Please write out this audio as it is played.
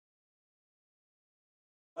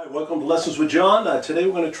Hi, welcome to Lessons with John. Today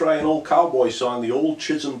we're going to try an old cowboy song, the Old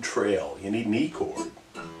Chisholm Trail. You need an E chord.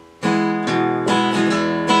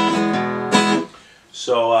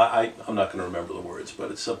 So I'm not going to remember the words, but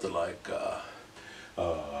it's something like, come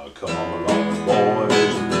along boys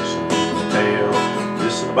and listen to the tale.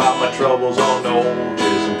 Listen about my troubles on the old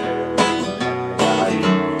Chisholm Trail.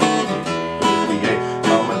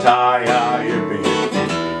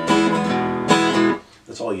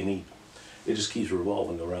 That's all you need. It just keeps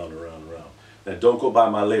revolving around and around and around. Now don't go by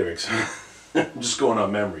my lyrics. I'm just going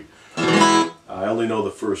on memory. I only know the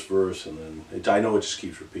first verse, and then I know it just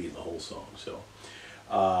keeps repeating the whole song. So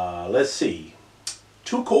let's see.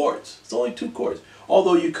 2 chords. It's only 2 chords.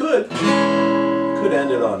 Although you could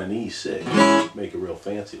end it on an E6. Make it real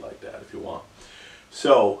fancy like that if you want.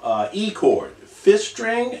 So E chord, 5th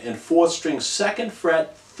string and 4th string 2nd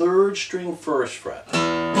fret, 3rd string 1st fret.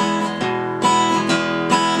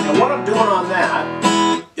 And what I'm doing on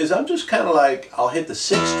that is I'm just kind of like, I'll hit the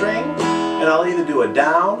 6th string and I'll either do a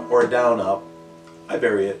down or a down up. I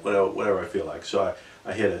vary it, whatever I feel like. So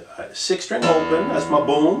I hit a 6th string open, that's my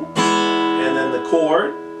boom, and then the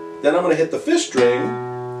chord. Then I'm going to hit the 5th string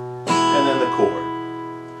and then the chord.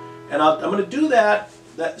 And I'm going to do that,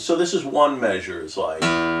 so this is one measure. It's like,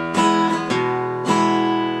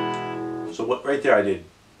 so what right there I did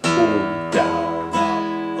boom, down, up,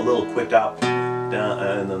 a little quick up, down,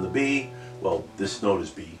 and then the B. Well, this note is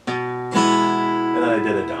B, and then I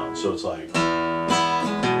did it down. So it's like, you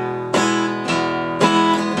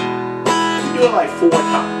do it like 4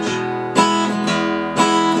 times.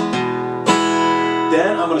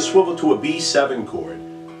 Then I'm going to swivel to a B7 chord,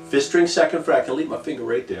 5th string 2nd fret. I can leave my finger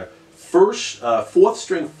right there. 4th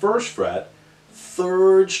string 1st fret,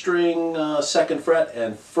 3rd string 2nd fret,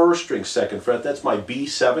 and 1st string 2nd fret. That's my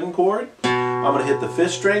B7 chord. I'm going to hit the 5th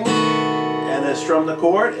string and then strum the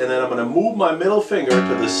chord, and then I'm going to move my middle finger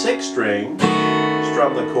to the 6th string,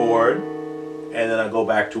 strum the chord, and then I go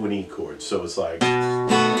back to an E chord. So it's like, then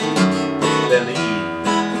the E,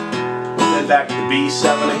 then back to the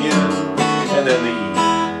B7 again, and then the E.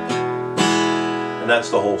 And that's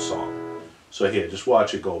the whole song. So here, just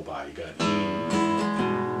watch it go by. You got E,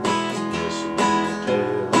 listen to the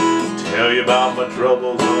tale, tell you about my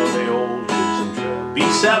troubles on the old Chisholm Trail.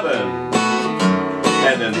 B7,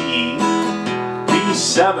 and then the E,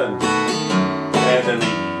 B7, and then the E.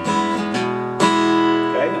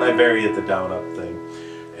 Okay, and I vary it the down up thing.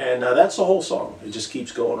 And that's the whole song. It just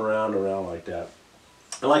keeps going around and around like that.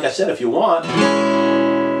 And like I said, if you want, you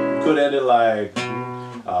could end it like,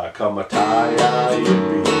 come a tie,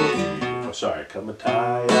 yippee. Sorry, come a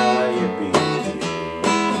tie, yippee.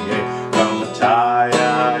 Come a tie,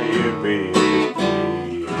 yippee.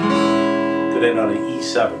 Could end on an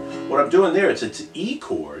E7. What I'm doing there, it's an E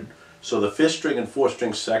chord. So the 5th string and 4th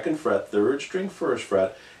string 2nd fret, 3rd string 1st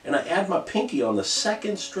fret, and I add my pinky on the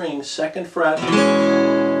 2nd string 2nd fret.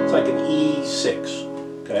 It's like an E6.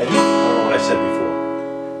 Okay, I don't know what I said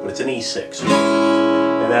before, but it's an E6,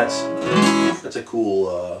 and that's a cool,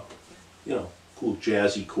 you know, cool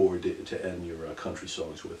jazzy chord to end your country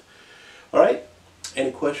songs with. All right.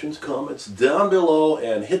 Any questions, comments down below,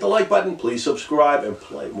 and hit the like button. Please subscribe and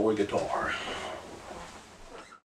play more guitar.